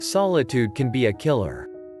Solitude can be a killer.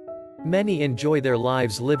 Many enjoy their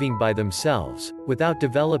lives living by themselves, without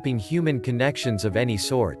developing human connections of any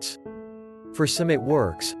sorts. For some it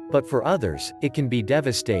works, but for others, it can be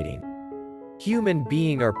devastating. Human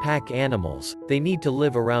beings are pack animals, they need to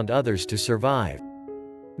live around others to survive.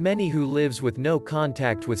 Many who lives with no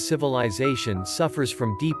contact with civilization suffers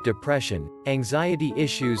from deep depression, anxiety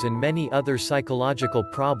issues and many other psychological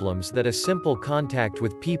problems that a simple contact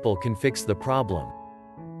with people can fix the problem.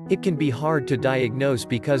 It can be hard to diagnose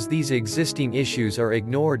because these existing issues are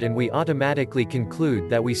ignored and we automatically conclude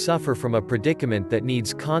that we suffer from a predicament that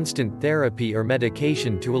needs constant therapy or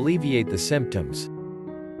medication to alleviate the symptoms.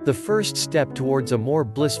 The first step towards a more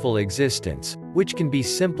blissful existence, which can be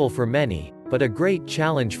simple for many, but a great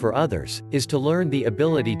challenge for others, is to learn the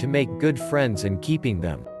ability to make good friends and keeping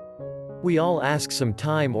them. We all ask some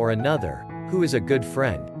time or another, who is a good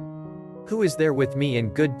friend? Who is there with me in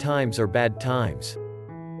good times or bad times?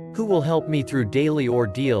 Who will help me through daily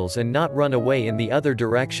ordeals and not run away in the other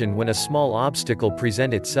direction when a small obstacle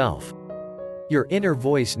presents itself? Your inner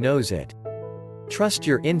voice knows it. Trust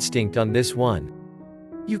your instinct on this one.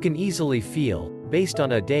 You can easily feel, based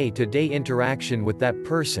on a day-to-day interaction with that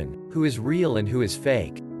person, who is real and who is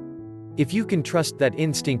fake. If you can trust that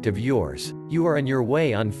instinct of yours, you are on your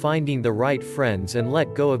way on finding the right friends and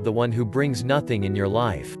let go of the one who brings nothing in your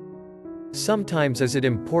life. Sometimes is it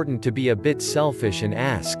important to be a bit selfish and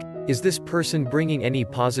ask, is this person bringing any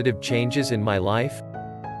positive changes in my life?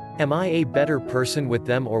 Am I a better person with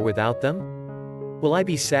them or without them? Will I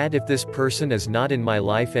be sad if this person is not in my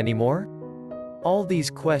life anymore? All these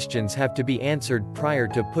questions have to be answered prior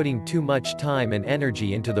to putting too much time and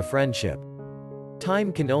energy into the friendship.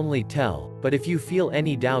 Time can only tell, but if you feel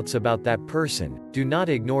any doubts about that person, do not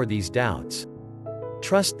ignore these doubts.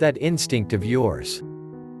 Trust that instinct of yours.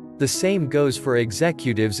 The same goes for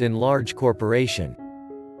executives in large corporation.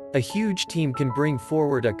 A huge team can bring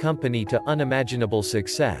forward a company to unimaginable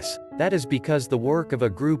success. That is because the work of a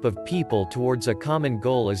group of people towards a common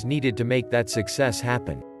goal is needed to make that success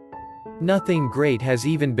happen. Nothing great has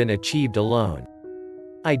even been achieved alone.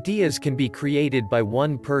 Ideas can be created by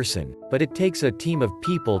one person, but it takes a team of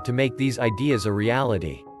people to make these ideas a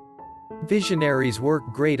reality. Visionaries work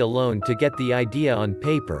great alone to get the idea on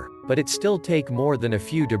paper, but it still takes more than a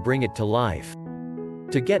few to bring it to life.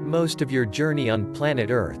 To get most of your journey on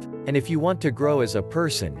planet Earth, and if you want to grow as a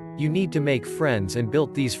person, you need to make friends and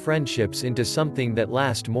build these friendships into something that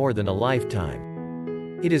lasts more than a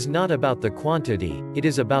lifetime. It is not about the quantity, it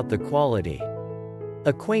is about the quality.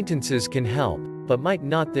 Acquaintances can help, but might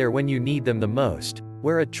not there when you need them the most,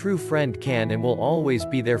 where a true friend can and will always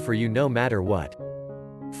be there for you no matter what.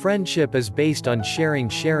 Friendship is based on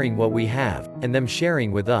sharing what we have, and them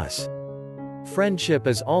sharing with us. Friendship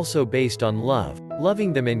is also based on love,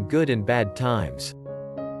 loving them in good and bad times.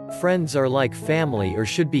 Friends are like family or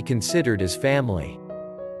should be considered as family.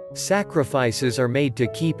 Sacrifices are made to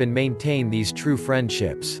keep and maintain these true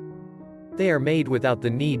friendships. They are made without the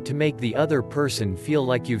need to make the other person feel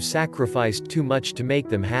like you've sacrificed too much to make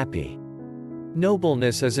them happy.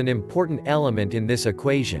 Nobleness is an important element in this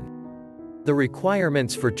equation. The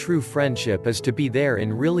requirements for true friendship is to be there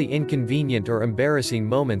in really inconvenient or embarrassing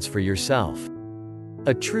moments for yourself.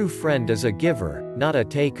 A true friend is a giver, not a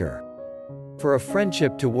taker. For a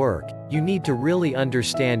friendship to work, you need to really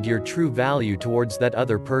understand your true value towards that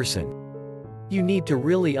other person. You need to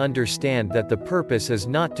really understand that the purpose is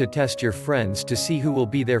not to test your friends to see who will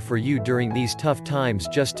be there for you during these tough times,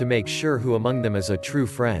 just to make sure who among them is a true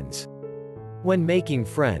friends. When making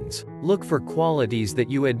friends, look for qualities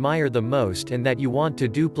that you admire the most and that you want to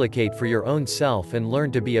duplicate for your own self and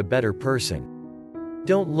learn to be a better person.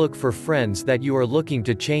 Don't look for friends that you are looking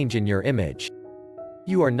to change in your image.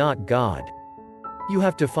 You are not God. You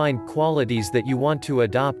have to find qualities that you want to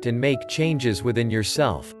adopt and make changes within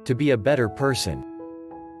yourself, to be a better person.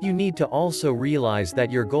 You need to also realize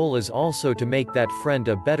that your goal is also to make that friend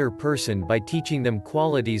a better person by teaching them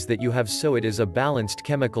qualities that you have, so it is a balanced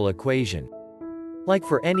chemical equation. Like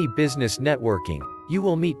for any business networking, you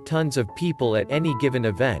will meet tons of people at any given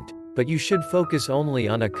event, but you should focus only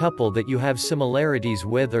on a couple that you have similarities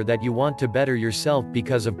with or that you want to better yourself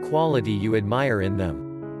because of quality you admire in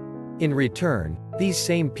them. In return, these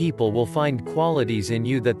same people will find qualities in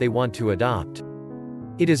you that they want to adopt.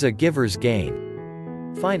 It is a giver's gain.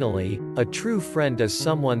 Finally, a true friend is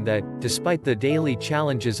someone that, despite the daily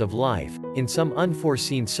challenges of life, in some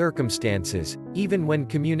unforeseen circumstances, even when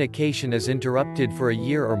communication is interrupted for a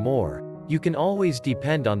year or more, you can always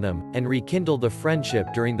depend on them and rekindle the friendship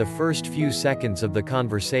during the first few seconds of the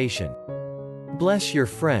conversation. Bless your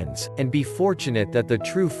friends, and be fortunate that the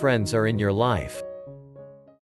true friends are in your life.